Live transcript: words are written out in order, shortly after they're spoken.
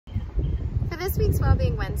this week's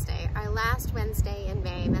Wellbeing Wednesday, our last Wednesday in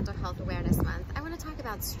May, Mental Health Awareness Month, I want to talk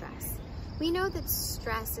about stress. We know that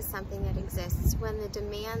stress is something that exists when the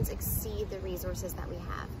demands exceed the resources that we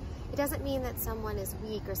have. It doesn't mean that someone is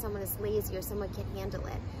weak or someone is lazy or someone can't handle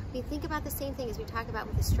it. We think about the same thing as we talk about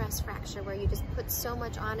with a stress fracture, where you just put so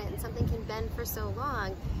much on it and something can bend for so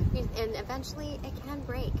long and eventually it can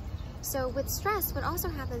break. So with stress, what also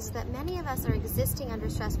happens is that many of us are existing under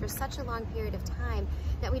stress for such a long period of time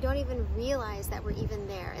that we don't even realize that we're even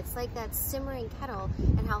there. It's like that simmering kettle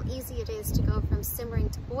and how easy it is to go from simmering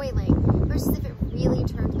to boiling versus if it really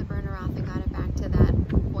turned the burner off and got it back to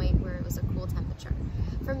that point where it was a cool temperature.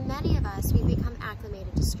 For many of us, we've become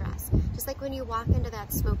acclimated to stress. Just like when you walk into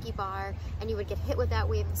that smoky bar and you would get hit with that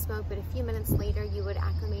wave of smoke, but a few minutes later you would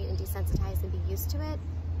acclimate and desensitize and be used to it.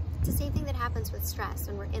 It's the same thing that happens with stress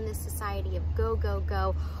when we're in this society of go, go,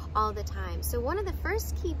 go all the time. So one of the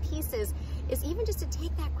first key pieces is even just to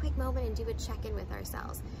take that quick moment and do a check-in with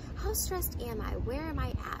ourselves. How stressed am I? Where am I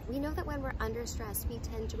at? We know that when we're under stress, we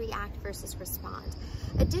tend to react versus respond.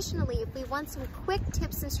 Additionally, if we want some quick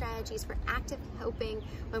tips and strategies for active coping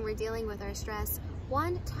when we're dealing with our stress,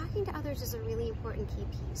 one, talking to others is a really important key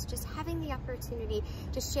piece. Just having the opportunity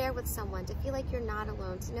to share with someone, to feel like you're not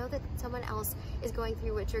alone, to know that someone else is going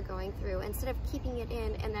through what you're going through, instead of keeping it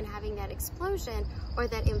in and then having that explosion or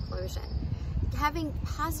that implosion. Having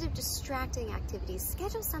positive distracting activities.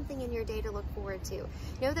 Schedule something in your day to look forward to.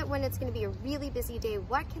 Know that when it's going to be a really busy day,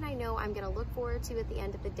 what can I know I'm going to look forward to at the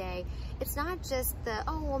end of the day? It's not just the,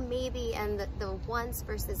 oh, well, maybe, and the wants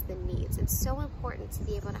versus the needs. It's so important to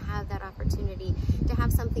be able to have that opportunity to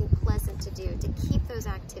have something pleasant to do, to keep those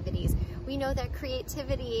activities. We know that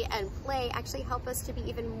creativity and play actually help us to be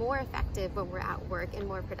even more effective when we're at work and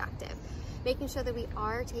more productive. Making sure that we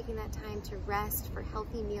are taking that time to rest for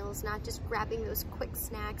healthy meals, not just grabbing those quick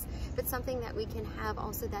snacks, but something that we can have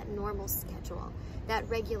also that normal schedule, that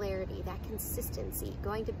regularity, that consistency,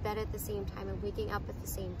 going to bed at the same time and waking up at the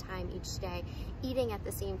same time each day, eating at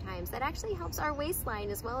the same times. That actually helps our waistline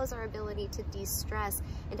as well as our ability to de-stress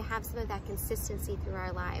and to have some of that consistency through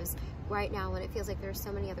our lives right now when it feels like there are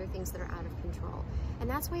so many other things that are out of control. And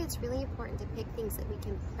that's why it's really important to pick things that we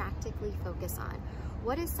can practically focus on.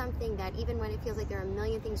 What is something that even when it feels like there are a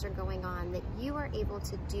million things are going on that you are able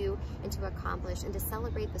to do and to accomplish and to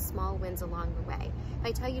celebrate the small wins along the way? If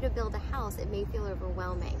I tell you to build a house, it may feel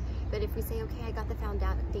overwhelming. But if we say, okay, I got the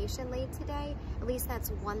foundation laid today, at least that's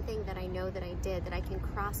one thing that I know that I did, that I can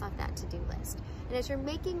cross off that to-do list. And as you're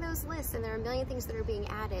making those lists and there are a million things that are being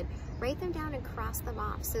added, write them down and cross them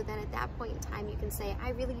off so that at that point in time you can say, I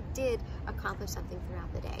really did accomplish something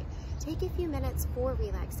throughout the day. Take a few minutes for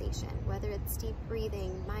relaxation, whether it's deep breathing,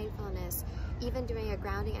 mindfulness, even doing a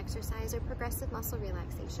grounding exercise or progressive muscle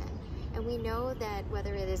relaxation. And we know that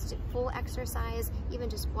whether it is full exercise, even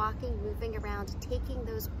just walking, moving around, taking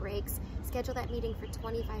those breaks, schedule that meeting for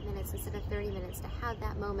 25 minutes instead of 30 minutes to have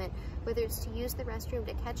that moment, whether it's to use the restroom,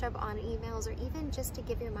 to catch up on emails, or even just to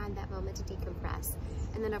give your mind that moment to decompress.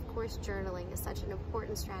 And then of course, journaling is such an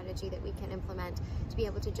important strategy that we can implement to be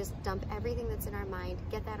able to just dump everything that's in our mind,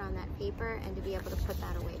 get that on that paper, and to be able to put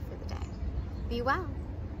that away for the day. Be well.